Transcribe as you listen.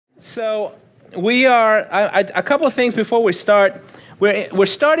So we are, a couple of things before we start. We're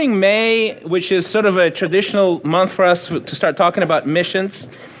starting May, which is sort of a traditional month for us to start talking about missions.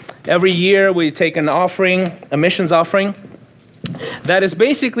 Every year we take an offering, a missions offering, that is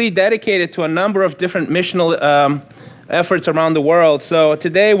basically dedicated to a number of different missional efforts around the world. So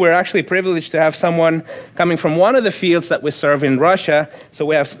today we're actually privileged to have someone coming from one of the fields that we serve in Russia. So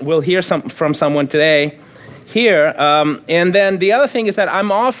we'll hear from someone today here. And then the other thing is that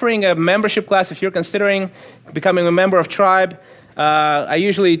I'm offering a membership class. If you're considering becoming a member of Tribe, I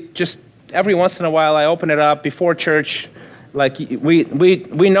usually just every once in a while I open it up before church. Like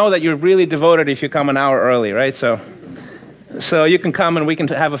we know that you're really devoted if you come an hour early, right? So you can come and we can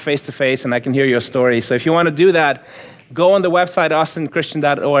have a face-to-face and I can hear your story. So if you want to do that, go on the website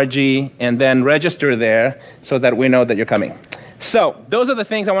austinchristian.org and then register there so that we know that you're coming. So those are the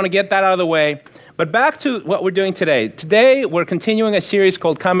things. I want to get that out of the way. But back to what we're doing today. Today, we're continuing a series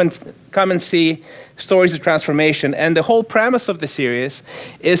called Come and See, Stories of Transformation. And the whole premise of the series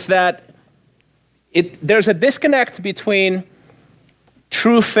is that there's a disconnect between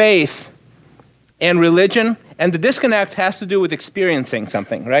true faith and religion, and the disconnect has to do with experiencing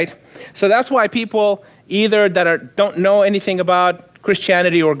something, right? So that's why people either that don't know anything about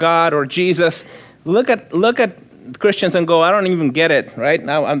Christianity or God or Jesus look at Christians and go, I don't even get it, right?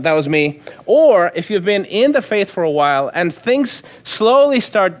 Now that was me. Or if you've been in the faith for a while and things slowly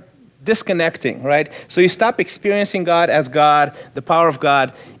start disconnecting, right? So you stop experiencing God as God, the power of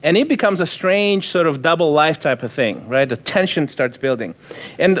God, and it becomes a strange sort of double life type of thing, right? The tension starts building.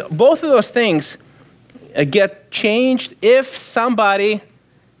 And both of those things get changed if somebody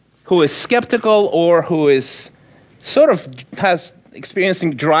who is skeptical or who is sort of has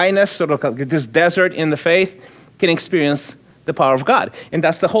experiencing dryness, sort of like this desert in the faith, can experience the power of God. And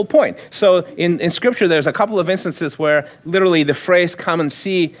that's the whole point. So in Scripture, there's a couple of instances where literally the phrase come and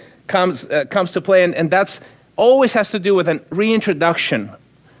see comes to play, and that's always has to do with an reintroduction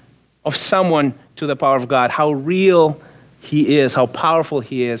of someone to the power of God, how real He is, how powerful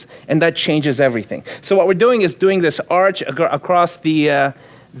He is, and that changes everything. So what we're doing is doing this arch across the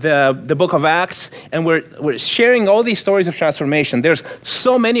book of Acts, and we're sharing all these stories of transformation. There's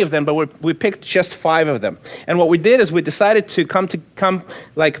so many of them, but we picked just 5 of them. And what we did is we decided to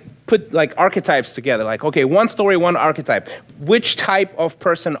put like archetypes together. Like, okay, one story, one archetype. Which type of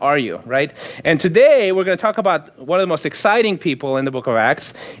person are you, right? And today we're going to talk about one of the most exciting people in the book of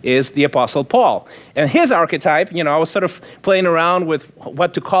Acts is the Apostle Paul. And his archetype, I was sort of playing around with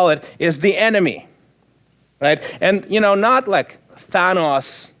what to call it, is the enemy, right? And, not like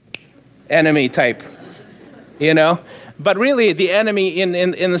Thanos enemy type, but really the enemy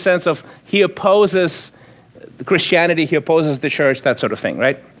in the sense of he opposes Christianity, he opposes the church, that sort of thing,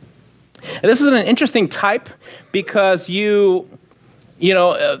 right? And this is an interesting type because there's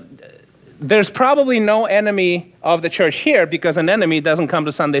probably no enemy of the church here because an enemy doesn't come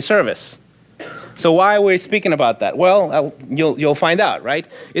to Sunday service. So why are we speaking about that? Well, you'll find out, right?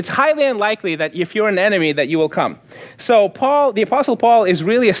 It's highly unlikely that if you're an enemy that you will come. So the Apostle Paul is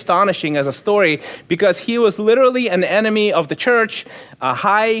really astonishing as a story because he was literally an enemy of the church, a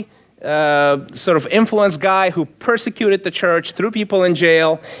high sort of influence guy who persecuted the church, threw people in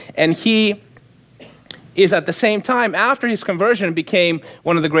jail, and he is at the same time, after his conversion, became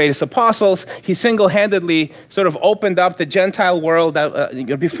one of the greatest apostles. He single-handedly sort of opened up the Gentile world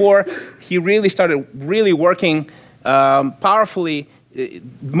before he really started working powerfully.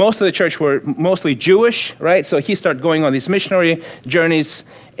 Most of the church were mostly Jewish, right? So he started going on these missionary journeys,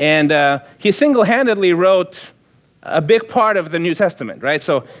 and he single-handedly wrote a big part of the New Testament, right?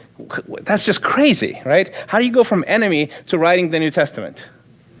 So that's just crazy, right? How do you go from enemy to writing the New Testament?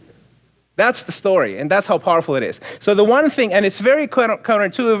 That's the story, and that's how powerful it is. So the one thing, and it's very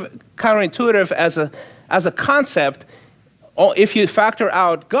counterintuitive as a concept if you factor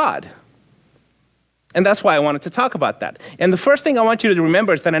out God. And that's why I wanted to talk about that. And the first thing I want you to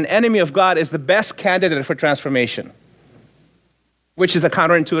remember is that an enemy of God is the best candidate for transformation, which is a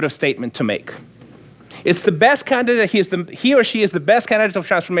counterintuitive statement to make. It's the best candidate, he or she is the best candidate of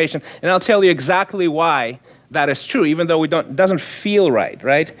transformation, and I'll tell you exactly why that is true, even though it doesn't feel right?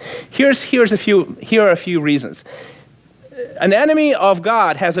 Here are a few reasons. An enemy of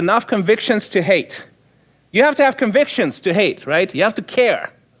God has enough convictions to hate. You have to have convictions to hate, right? You have to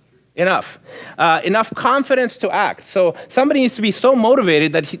care enough. Enough confidence to act. So somebody needs to be so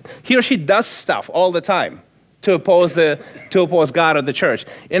motivated that he or she does stuff all the time to oppose God or the church.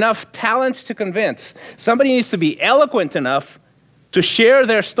 Enough talent to convince. Somebody needs to be eloquent enough to share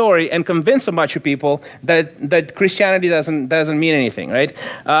their story and convince a bunch of people that Christianity doesn't mean anything, right?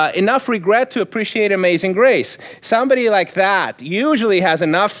 Enough regret to appreciate amazing grace. Somebody like that usually has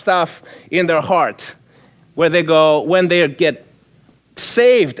enough stuff in their heart where they go, when they get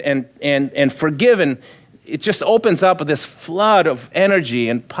saved and forgiven, it just opens up this flood of energy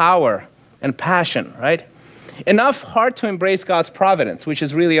and power and passion, right? Enough heart to embrace God's providence, which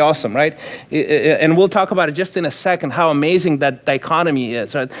is really awesome, right? And we'll talk about it just in a second, how amazing that dichotomy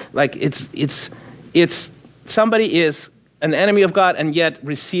is, right? Like it's somebody is an enemy of God and yet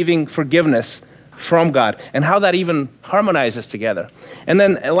receiving forgiveness from God, and how that even harmonizes together. And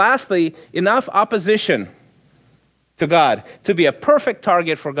then lastly, enough opposition to God to be a perfect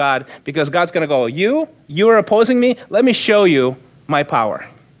target for God, because God's going to go, you are opposing me, let me show you my power,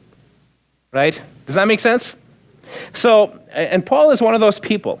 right? Does that make sense? So, and Paul is one of those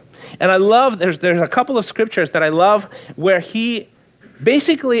people. And I love, there's a couple of scriptures that I love where he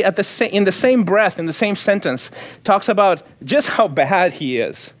basically in the same breath, in the same sentence, talks about just how bad he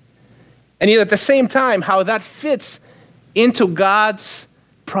is. And yet at the same time, how that fits into God's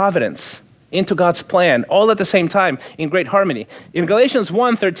providence, into God's plan, all at the same time, in great harmony. In Galatians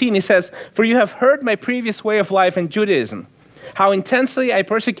 1:13, he says, "For you have heard my previous way of life in Judaism, how intensely I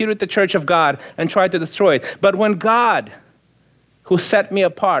persecuted the church of God and tried to destroy it. But when God, who set me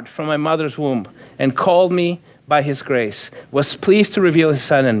apart from my mother's womb and called me by his grace, was pleased to reveal his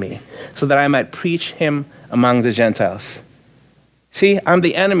Son in me, so that I might preach him among the Gentiles." See, I'm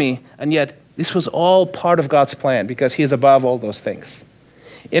the enemy, and yet this was all part of God's plan, because he is above all those things.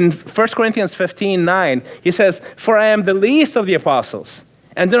 In 1 Corinthians 15:9, he says, "For I am the least of the apostles,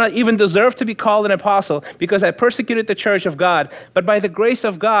 and do not even deserve to be called an apostle, because I persecuted the church of God. But by the grace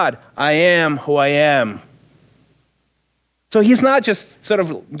of God, I am who I am." So he's not just sort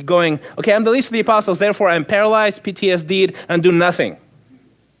of going, okay, I'm the least of the apostles, therefore I'm paralyzed, PTSD'd, and do nothing.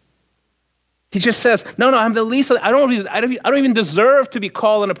 He just says, no, I'm the least of, I don't even deserve to be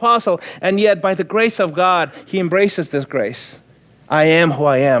called an apostle, and yet by the grace of God, he embraces this grace. I am who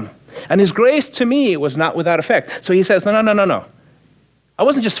I am. And his grace to me was not without effect. So he says, no. I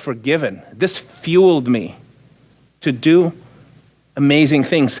wasn't just forgiven. This fueled me to do amazing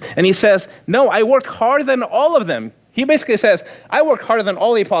things. And he says, no, I worked harder than all of them. He basically says, I worked harder than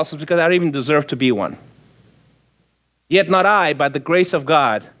all the apostles because I don't even deserve to be one. Yet not I, but the grace of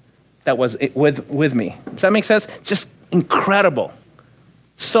God that was with me. Does that make sense? Just incredible.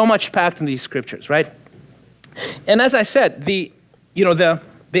 So much packed in these scriptures, right? And as I said, the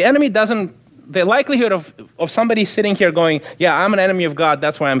enemy doesn't, the likelihood of somebody sitting here going, yeah, I'm an enemy of God,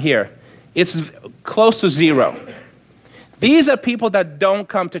 that's why I'm here, it's close to zero. These are people that don't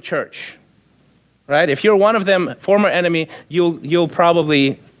come to church, right? If you're one of them, former enemy, you'll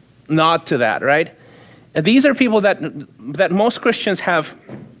probably nod to that, right? And these are people that most Christians have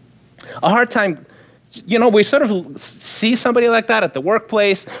a hard time. We sort of see somebody like that at the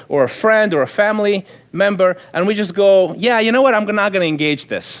workplace, or a friend or a family member, and we just go, yeah, you know what, I'm not going to engage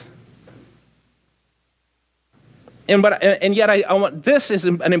this. And yet I want, this is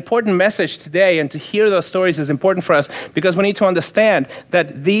an important message today, and to hear those stories is important for us, because we need to understand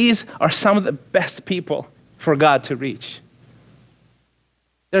that these are some of the best people for God to reach.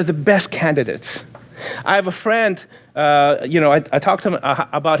 They're the best candidates. I have a friend, I talk to him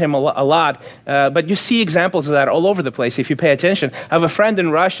about him a lot, but you see examples of that all over the place if you pay attention. I have a friend in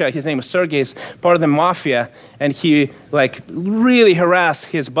Russia, his name is Sergei, he's part of the mafia, and he really harassed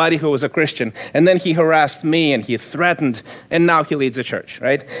his buddy who was a Christian, and then he harassed me, and he threatened, and now he leads a church,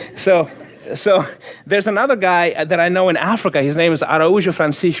 right? So there's another guy that I know in Africa, his name is Araújo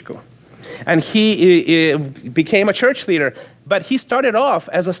Francisco, and he became a church leader, but he started off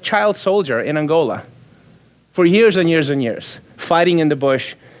as a child soldier in Angola for years and years and years, fighting in the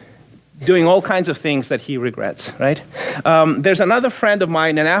bush, doing all kinds of things that he regrets, right? There's another friend of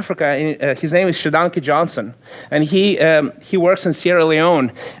mine in Africa, his name is Shadanki Johnson, and he works in Sierra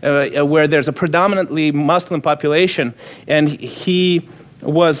Leone, where there's a predominantly Muslim population, and he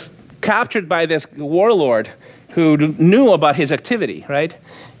was captured by this warlord who knew about his activity, right,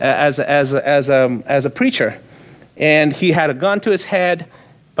 as a preacher. And he had a gun to his head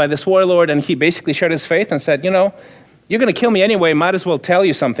by this warlord, and he basically shared his faith and said, you're going to kill me anyway, might as well tell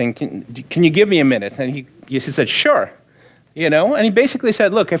you something. Can you give me a minute? And he said, sure. And he basically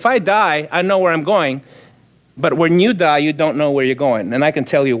said, look, if I die, I know where I'm going, but when you die, you don't know where you're going, and I can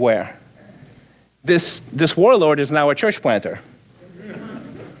tell you where. This warlord is now a church planter.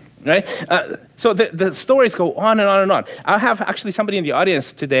 Right? So the stories go on and on and on. I have actually somebody in the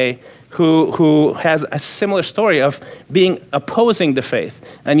audience today who has a similar story of being opposing the faith,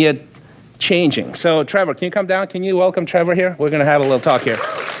 and yet changing. So Trevor, can you come down? Can you welcome Trevor here? We're going to have a little talk here.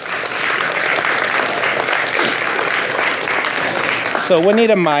 So we need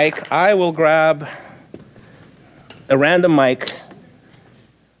a mic. I will grab a random mic.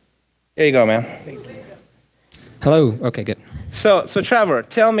 There you go, man. Hello. Okay, good. So Trevor,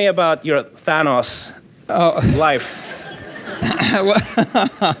 tell me about your Thanos life.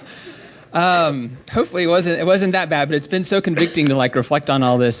 Hopefully it wasn't that bad, but it's been so convicting to like reflect on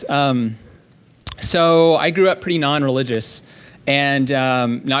all this. So I grew up pretty non-religious and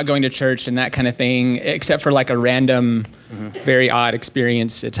not going to church and that kind of thing, except for like a random, very odd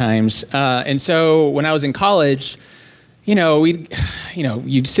experience at times. And so when I was in college,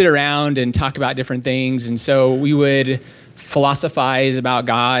 you'd sit around and talk about different things. And so we would philosophize about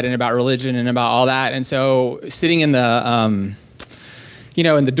God and about religion and about all that. And so sitting in the,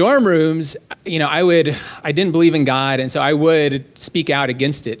 in the dorm rooms, I didn't believe in God. And so I would speak out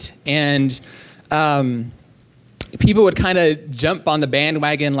against it. And people would kind of jump on the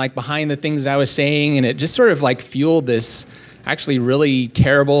bandwagon, like behind the things that I was saying. And it just sort of like fueled this actually really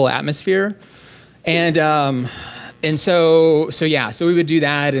terrible atmosphere. And so we would do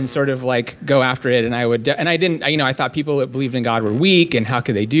that and sort of like go after it. And I thought people that believed in God were weak and how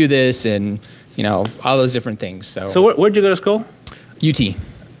could they do this? And, all those different things. So where'd you go to school? UT.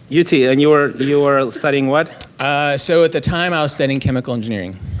 UT, and you were studying what? So at the time I was studying chemical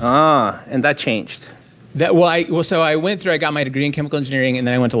engineering. And that changed. So I got my degree in chemical engineering and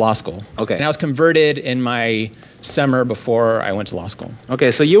then I went to law school. Okay. And I was converted in my summer before I went to law school.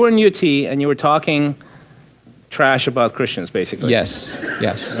 Okay, so you were in UT and you were talking trash about Christians, basically. Yes.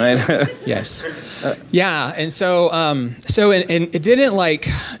 Right? Yes. Yeah, and so it didn't like,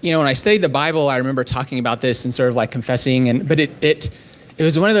 when I studied the Bible, I remember talking about this and sort of like confessing, but it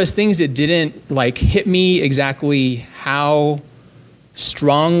was one of those things that didn't like hit me exactly how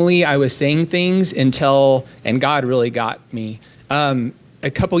strongly I was saying things and God really got me.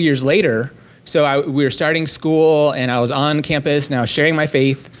 A couple years later, we were starting school and I was on campus and I was sharing my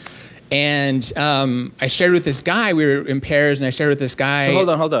faith. And I shared with this guy, we were in pairs, and I shared with this guy. So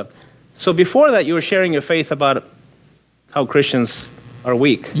hold on. So before that, you were sharing your faith about how Christians are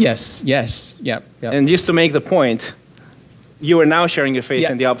weak. Yes, yep. And just to make the point, you are now sharing your faith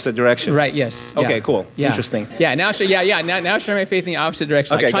in the opposite direction. Right, yes. Okay, cool. Yeah. Interesting. Yeah, now sharing my faith in the opposite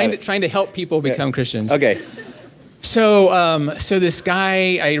direction. Okay, like trying to help people become Christians. Okay. So this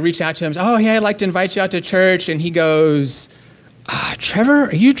guy, I reached out to him, I'd like to invite you out to church, and he goes, Trevor,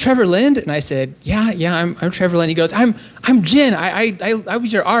 are you Trevor Lind? And I said, yeah, I'm Trevor Lind. He goes, I'm Jen. I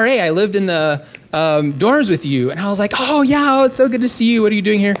was your RA. I lived in the dorms with you. And I was like, it's so good to see you. What are you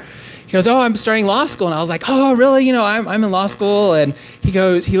doing here? He goes, I'm starting law school. And I was like, oh, really? I'm in law school. And he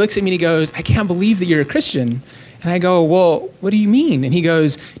looks at me and he goes, I can't believe that you're a Christian. And I go, well, what do you mean? And he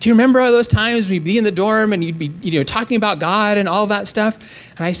goes, do you remember all those times we'd be in the dorm and you'd be, talking about God and all that stuff?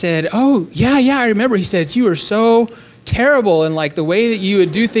 And I said, oh, yeah, I remember. He says, you were so terrible and like the way that you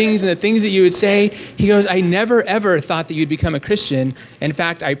would do things and the things that you would say. He goes, I never ever thought that you'd become a Christian. In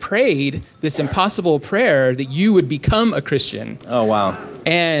fact, I prayed this impossible prayer that you would become a Christian. Oh, wow.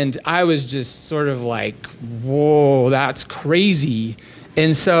 And I was just sort of like, whoa, that's crazy.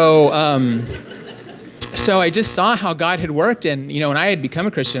 And so I just saw how God had worked. And, when I had become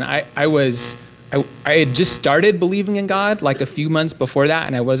a Christian, I had just started believing in God like a few months before that,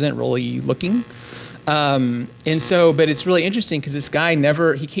 and I wasn't really looking. But it's really interesting because this guy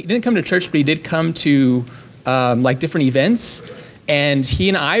he didn't come to church, but he did come to like different events, and he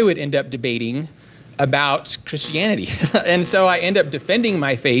and I would end up debating about Christianity. And so I end up defending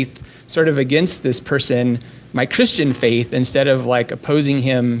my faith sort of against this person, my Christian faith, instead of like opposing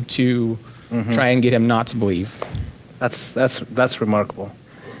him to try and get him not to believe. That's remarkable.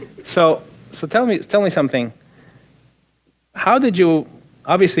 So tell me something. How did you?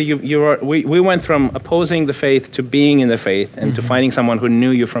 Obviously, we went from opposing the faith to being in the faith and to finding someone who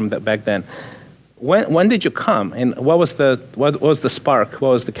knew you from back then. When did you come, and what was the spark? What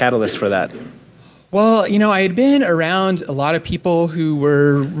was the catalyst for that? Well, I had been around a lot of people who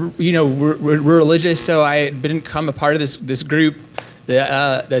were religious, so I had become a part of this group,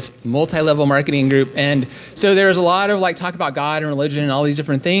 this multi-level marketing group, and so there was a lot of like talk about God and religion and all these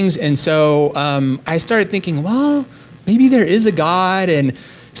different things, and so I started thinking, well, maybe there is a God. And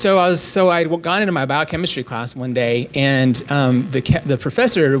so I'd gone into my biochemistry class one day, and the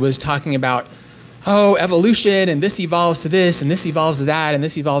professor was talking about, evolution, and this evolves to this, and this evolves to that, and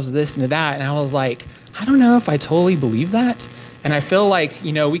this evolves to this and to that. And I was like, I don't know if I totally believe that. And I feel like,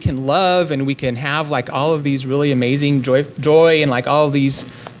 we can love and we can have like all of these really amazing joy and like all of these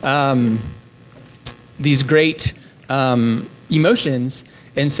great emotions.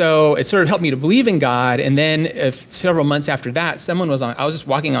 And so it sort of helped me to believe in God. And then several months after that, I was just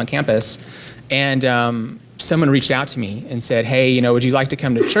walking on campus, and someone reached out to me and said, hey, would you like to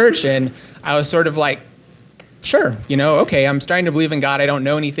come to church? And I was sort of like, sure, okay, I'm starting to believe in God. I don't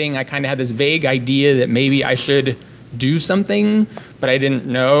know anything. I kind of had this vague idea that maybe I should do something, but I didn't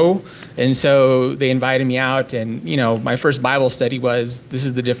know. And so they invited me out, and my first Bible study was, this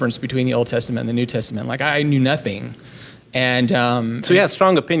is the difference between the Old Testament and the New Testament. Like, I knew nothing. And so you had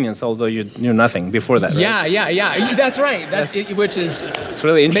strong opinions, although you knew nothing before that, right? Yeah. That's right. Which is, it's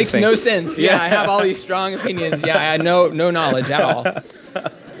really interesting. Makes no sense. Yeah, I have all these strong opinions. Yeah, I had no knowledge at all.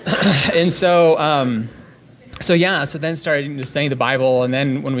 And so then started to study the Bible, and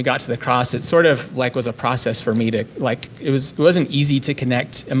then when we got to the cross, it sort of like was a process for me to it wasn't easy to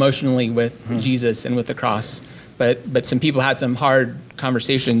connect emotionally with Jesus and with the cross, but some people had some hard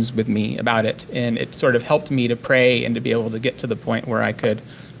conversations with me about it, and it sort of helped me to pray and to be able to get to the point where I could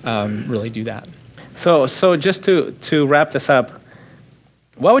really do that. So just to wrap this up,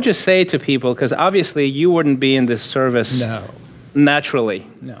 what would you say to people? Because obviously you wouldn't be in this service naturally.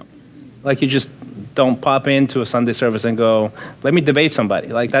 No. Like, you just don't pop into a Sunday service and go, let me debate somebody.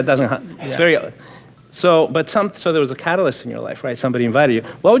 Like, that doesn't, it's very, so there was a catalyst in your life, right? Somebody invited you.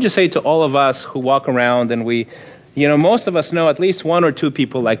 What would you say to all of us who walk around and most of us know at least one or two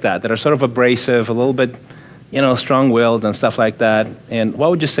people like that are sort of abrasive, a little bit, strong-willed and stuff like that. And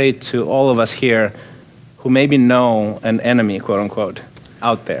what would you say to all of us here who maybe know an enemy, quote unquote,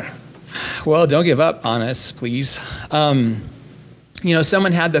 out there? Well, don't give up on us, please.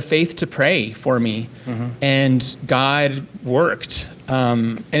 Someone had the faith to pray for me, and God worked.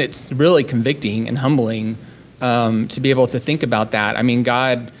 And it's really convicting and humbling to be able to think about that. I mean,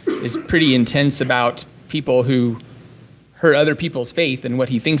 God is pretty intense about people who hurt other people's faith and what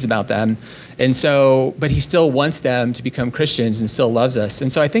he thinks about them. And so, but he still wants them to become Christians and still loves us.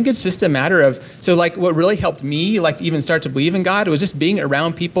 And so I think it's just a matter of, what really helped me, to even start to believe in God, was just being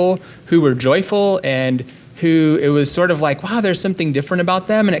around people who were joyful and who it was sort of like, wow, there's something different about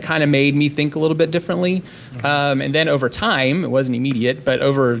them. And it kind of made me think a little bit differently. And then over time, it wasn't immediate, but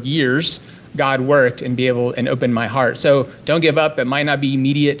over years, God worked and opened my heart. So don't give up. It might not be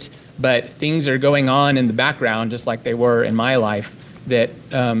immediate, but things are going on in the background, just like they were in my life, that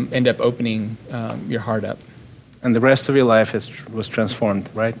end up opening your heart up. And the rest of your life was transformed,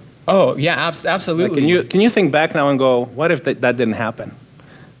 right? Oh, yeah, absolutely. Like, can you think back now and go, what if that didn't happen?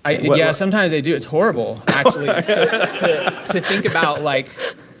 Sometimes I do. It's horrible, actually, to think about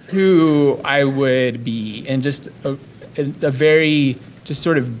who I would be, and just a very just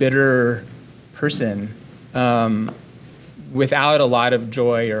sort of bitter person without a lot of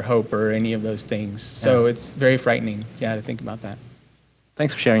joy or hope or any of those things. So it's very frightening, to think about that.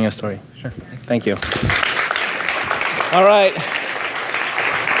 Thanks for sharing your story. Sure. Thank you. All right.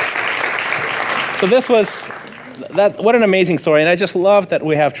 So this was what an amazing story, and I just love that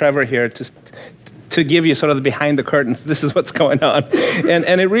we have Trevor here to give you sort of the behind the curtains. This is what's going on,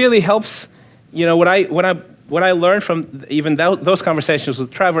 and it really helps. What I learned from even those conversations with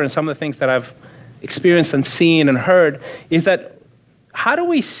Trevor and some of the things that I've experienced and seen and heard is that how do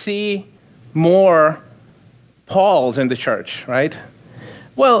we see more Pauls in the church, right?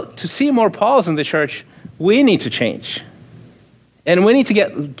 Well, to see more Pauls in the church, we need to change. And we need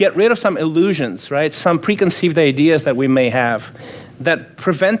to get rid of some illusions, right? Some preconceived ideas that we may have that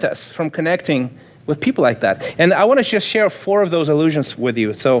prevent us from connecting with people like that. And I want to just share 4 of those illusions with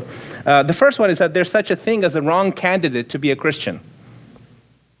you. So the first one is that there's such a thing as the wrong candidate to be a Christian.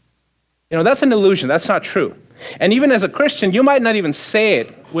 That's an illusion. That's not true. And even as a Christian, you might not even say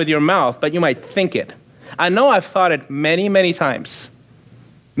it with your mouth, but you might think it. I know I've thought it many, many times.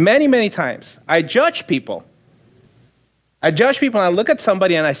 Many, many times. I judge people. And I look at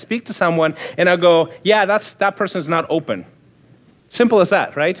somebody and I speak to someone and I go, yeah, that person's not open. Simple as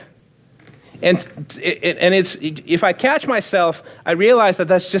that, right? And it's if I catch myself, I realize that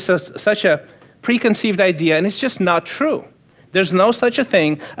that's just such a preconceived idea, and it's just not true. There's no such a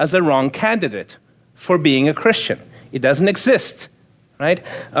thing as the wrong candidate for being a Christian. It doesn't exist, right?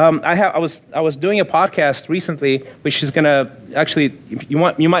 I was doing a podcast recently, which is going to actually, you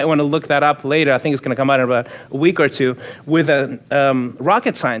might want to look that up later. I think it's going to come out in about a week or two, with a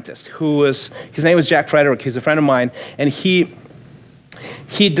rocket scientist his name was Jack Frederick. He's a friend of mine, and he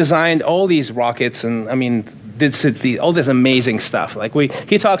designed all these rockets, and did all this amazing stuff.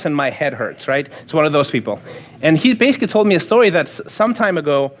 He talks and my head hurts, right? It's one of those people. And he basically told me a story that some time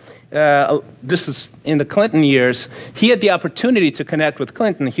ago, this is in the Clinton years, he had the opportunity to connect with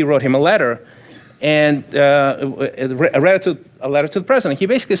Clinton. He wrote him a letter, and a letter to the president. He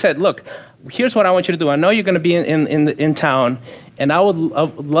basically said, look, here's what I want you to do. I know you're going to be in town, and I would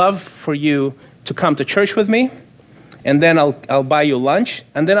love for you to come to church with me, and then I'll buy you lunch,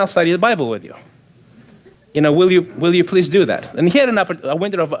 and then I'll study the Bible with you. Will you please do that? And he had a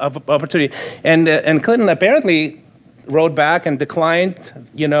window of opportunity, and Clinton apparently wrote back and declined,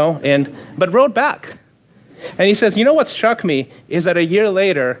 but wrote back. And he says, what struck me is that a year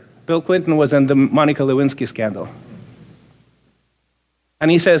later, Bill Clinton was in the Monica Lewinsky scandal. And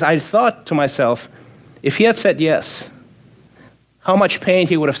he says, I thought to myself, if he had said yes, how much pain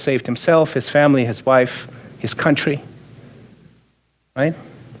he would have saved himself, his family, his wife, his country, right?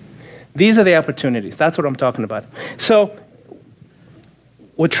 These are the opportunities. That's what I'm talking about. So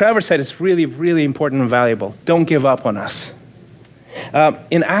what Trevor said is really, really important and valuable. Don't give up on us.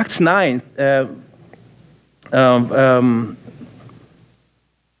 In Acts 9,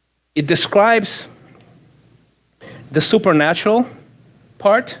 it describes the supernatural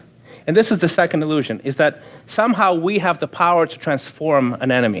part, and this is the second illusion, is that somehow we have the power to transform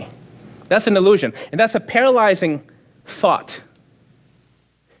an enemy. That's an illusion, and that's a paralyzing thought.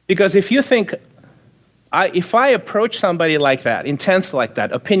 Because if you think, if I approach somebody like that, intense like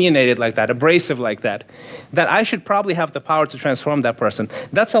that, opinionated like that, abrasive like that I should probably have the power to transform that person,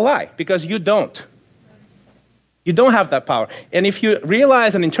 that's a lie, because you don't. You don't have that power. And if you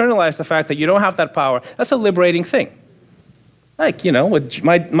realize and internalize the fact that you don't have that power, that's a liberating thing. Like, with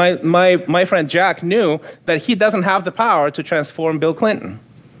my friend Jack knew that he doesn't have the power to transform Bill Clinton.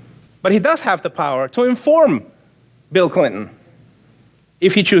 But he does have the power to inform Bill Clinton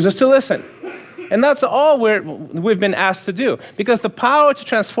if he chooses to listen. And that's all we've been asked to do, because the power to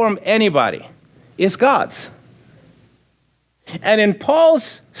transform anybody is God's. And in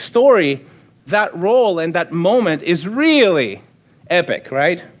Paul's story, that role and that moment is really epic,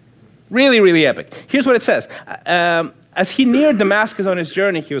 right? Really, really epic. Here's what it says. As he neared Damascus on his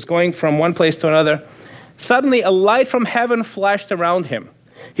journey, he was going from one place to another. Suddenly, a light from heaven flashed around him.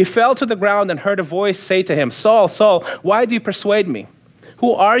 He fell to the ground and heard a voice say to him, Saul, Saul, why do you persuade me?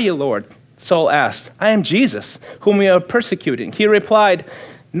 Who are you, Lord? Saul asked. I am Jesus, whom you are persecuting. He replied,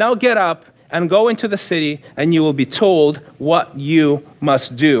 now get up and go into the city, and you will be told what you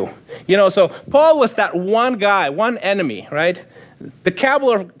must do. So Paul was that one guy, one enemy, right? The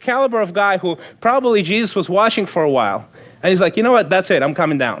caliber of guy who probably Jesus was watching for a while. And he's like, what, that's it, I'm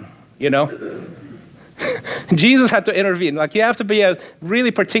coming down, Jesus had to intervene. Like, you have to be a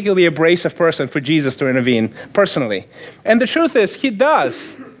really particularly abrasive person for Jesus to intervene personally. And the truth is, he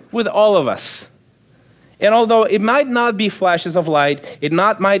does with all of us. And although it might not be flashes of light, it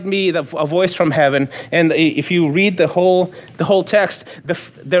might be a voice from heaven, and if you read the whole text,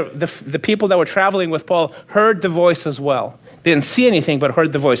 the people that were traveling with Paul heard the voice as well. They didn't see anything, but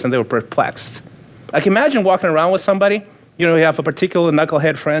heard the voice, and they were perplexed. Like, imagine walking around with somebody, you have a particular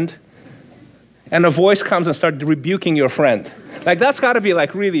knucklehead friend, and a voice comes and starts rebuking your friend. Like, that's got to be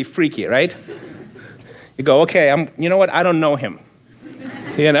like really freaky, right? You go, okay, I don't know him,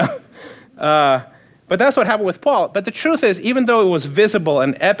 But that's what happened with Paul. But the truth is, even though it was visible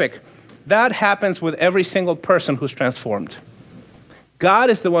and epic, that happens with every single person who's transformed. God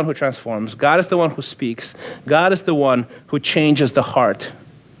is the one who transforms. God is the one who speaks. God is the one who changes the heart.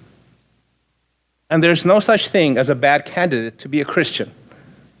 And there's no such thing as a bad candidate to be a Christian.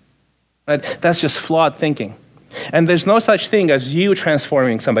 Right? That's just flawed thinking. And there's no such thing as you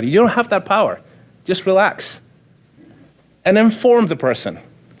transforming somebody. You don't have that power. Just relax. And inform the person.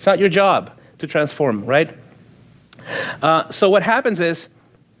 It's not your job to transform, right? So what happens is,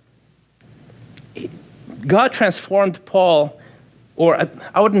 God transformed Paul, or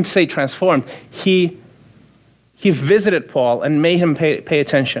I wouldn't say transformed, he visited Paul and made him pay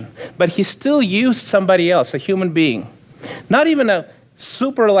attention. But he still used somebody else, a human being. Not even a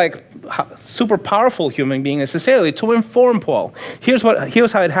super powerful human being necessarily, to inform Paul. Here's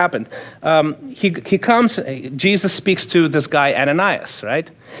how it happened. He comes, Jesus speaks to this guy Ananias, right?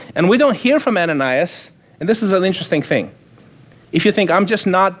 And we don't hear from Ananias, and this is an interesting thing. If you think, I'm just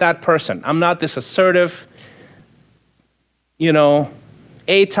not that person, I'm not this assertive,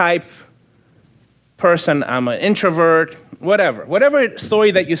 A-type person, I'm an introvert, whatever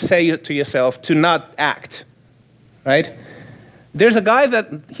story that you say to yourself to not act, right? There's a guy that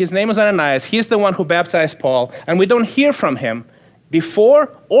his name is Ananias. He's the one who baptized Paul, and we don't hear from him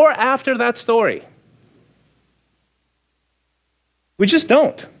before or after that story. We just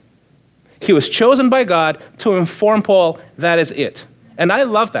don't. He was chosen by God to inform Paul. That is it. And I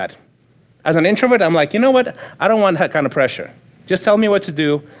love that. As an introvert, I'm like, you know what? I don't want that kind of pressure. Just tell me what to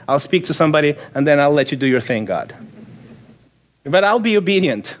do. I'll speak to somebody, and then I'll let you do your thing, God. But I'll be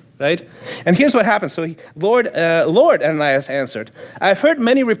obedient, right? And here's what happens. So, Lord, Ananias answered, I've heard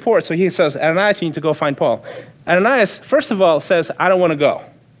many reports. So he says, Ananias, you need to go find Paul. Ananias, first of all, says, I don't want to go.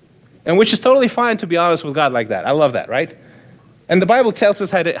 And which is totally fine, to be honest with God like that. I love that, right? And the Bible tells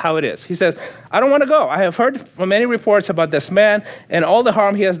us how it is. He says, I don't want to go. I have heard from many reports about this man and all the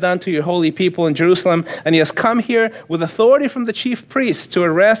harm he has done to your holy people in Jerusalem, and he has come here with authority from the chief priests to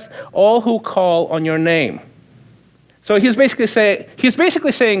arrest all who call on your name. So he's basically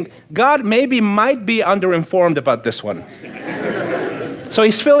saying God might be underinformed about this one. So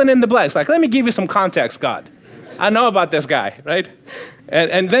he's filling in the blanks. Like, let me give you some context, God. I know about this guy, right?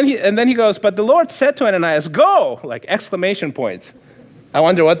 And then he goes, but the Lord said to Ananias, go! Like exclamation points. I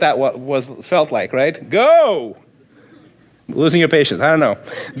wonder what that felt like, right? Go! Losing your patience, I don't know.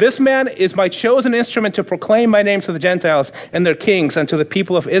 This man is my chosen instrument to proclaim my name to the Gentiles and their kings and to the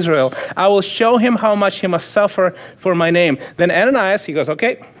people of Israel. I will show him how much he must suffer for my name. Then Ananias, he goes,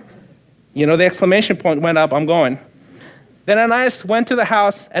 okay. You know, the exclamation point went up, I'm going. Then Ananias went to the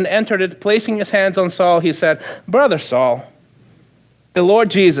house and entered it. Placing his hands on Saul, he said, Brother Saul, the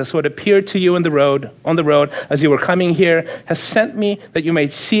Lord Jesus, who had appeared to you on the road as you were coming here, has sent me that you may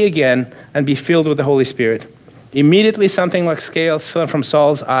see again and be filled with the Holy Spirit. Immediately something like scales fell from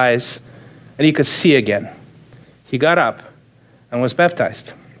Saul's eyes, and he could see again. He got up and was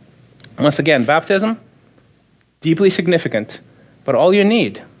baptized. Once again, baptism, deeply significant, but all you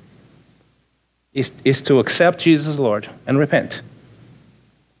need is to accept Jesus as Lord and repent.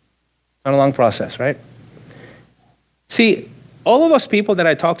 Not a long process, right? See, all of those people that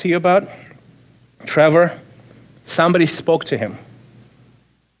I talked to you about, Trevor, somebody spoke to him.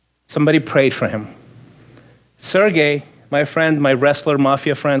 Somebody prayed for him. Sergey, my friend, my wrestler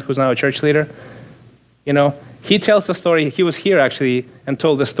mafia friend, who's now a church leader, you know, he tells the story. He was here, actually, and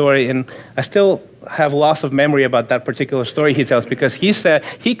told the story, and I still have loss of memory about that particular story he tells, because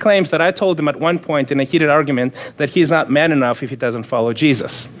he claims that I told him at one point in a heated argument that he's not man enough if he doesn't follow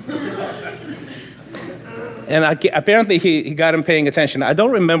Jesus. And apparently he got him paying attention. I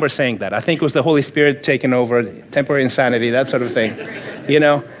don't remember saying that. I think it was the Holy Spirit taking over, temporary insanity, that sort of thing. You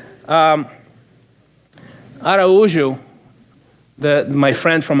know, Araujo, my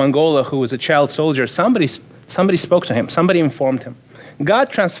friend from Angola who was a child soldier, somebody spoke to him. Somebody informed him. God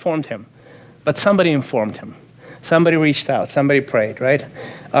transformed him, but somebody informed him. Somebody reached out. Somebody prayed, right?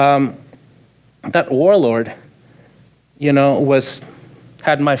 That warlord, you know,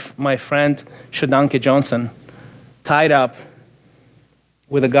 had my friend Shadanke Johnson tied up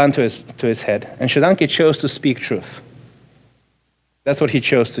with a gun to his head. And Shadanke chose to speak truth. That's what he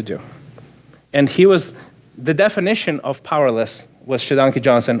chose to do. And the definition of powerless was Shadanke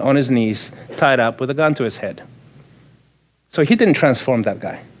Johnson on his knees, tied up with a gun to his head. So he didn't transform that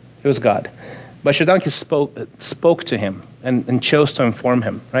guy. It was God. But Shadanke spoke to him and chose to inform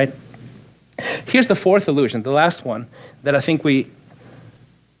him, right? Here's the fourth illusion, the last one, that I think we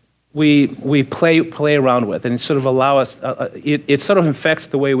play around with, and it sort of it sort of infects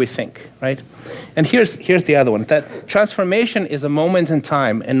the way we think, right? And here's the other one, that transformation is a moment in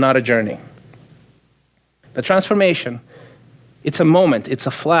time and not a journey. The transformation, it's a moment, it's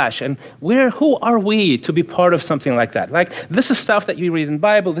a flash, and who are we to be part of something like that? Like, this is stuff that you read in the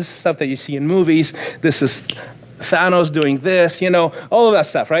Bible, this is stuff that you see in movies, this is Thanos doing this, you know, all of that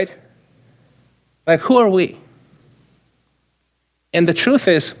stuff, right? Like, who are we? And the truth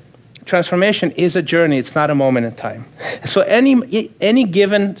is, transformation is a journey, it's not a moment in time. So any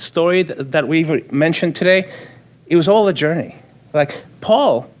given story that we've mentioned today, it was all a journey. Like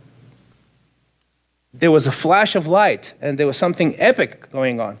Paul, there was a flash of light and there was something epic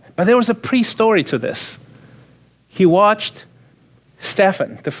going on. But there was a pre-story to this. He watched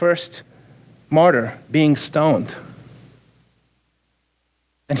Stephen, the first martyr, being stoned.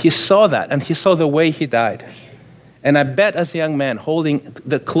 And he saw that, and he saw the way he died. And I bet as a young man, holding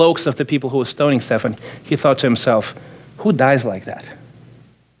the cloaks of the people who were stoning Stephen, he thought to himself, who dies like that?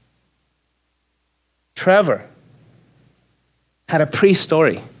 Trevor had a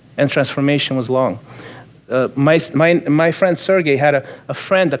pre-story, and transformation was long. My friend Sergey had a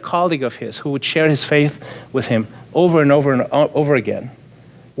friend, a colleague of his, who would share his faith with him over and over and over again,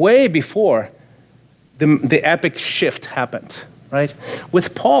 way before the epic shift happened, right?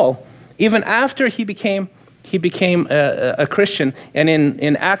 With Paul, even after he became a Christian, and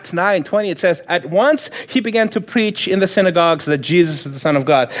in Acts 9:20 it says, at once he began to preach in the synagogues that Jesus is the Son of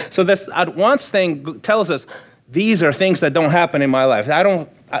God. So this at once thing tells us, these are things that don't happen in my life. I don't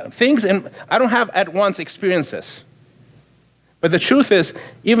have at once experiences. But the truth is,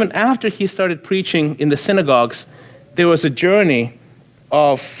 even after he started preaching in the synagogues, there was a journey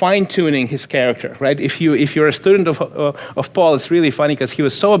of fine-tuning his character, right? If you're a student of Paul, it's really funny because he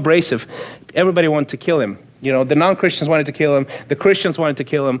was so abrasive. Everybody wanted to kill him. You know, the non-Christians wanted to kill him. The Christians wanted to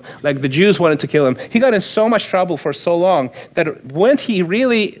kill him. Like the Jews wanted to kill him. He got in so much trouble for so long that when he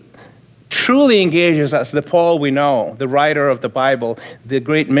really truly engages as the Paul we know, the writer of the Bible, the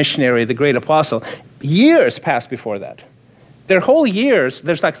great missionary, the great apostle, years passed before that. There are whole years,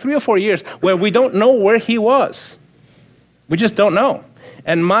 there's like 3 or 4 years where we don't know where he was. We just don't know.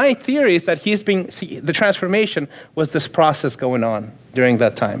 And my theory is that the transformation was this process going on during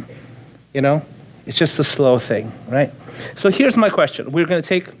that time. You know? It's just a slow thing, right? So here's my question. We're going to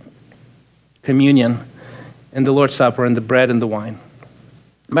take communion and the Lord's Supper and the bread and the wine.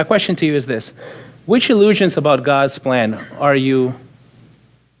 My question to you is this. Which illusions about God's plan are you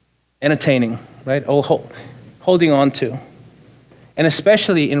entertaining, right? Holding on to? And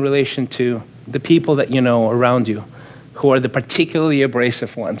especially in relation to the people that you know around you, who are the particularly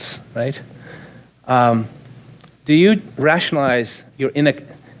abrasive ones, right? Do you rationalize your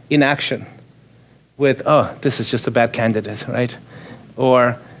inaction with, oh, this is just a bad candidate, right?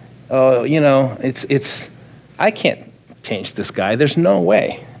 Or, oh, you know, I can't change this guy. There's no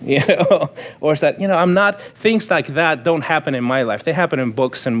way, you know? Or is that, you know, things like that don't happen in my life. They happen in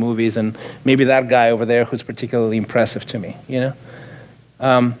books and movies and maybe that guy over there who's particularly impressive to me, you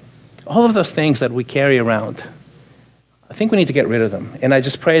know? All of those things that we carry around, I think we need to get rid of them. And I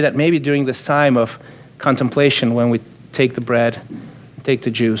just pray that maybe during this time of contemplation, when we take the bread, take the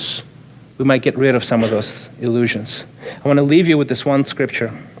juice, we might get rid of some of those illusions. I want to leave you with this one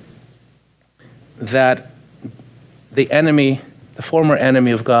scripture that the former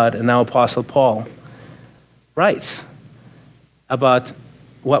enemy of God, and now Apostle Paul, writes about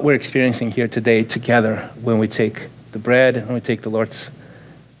what we're experiencing here today together when we take the bread and we take the Lord's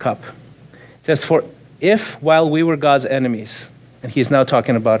cup. It says, for if while we were God's enemies, and he's now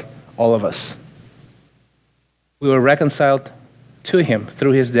talking about all of us, we were reconciled to him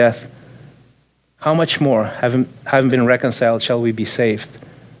through his death, how much more, having been reconciled, shall we be saved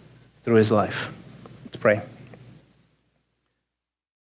through his life? Let's pray.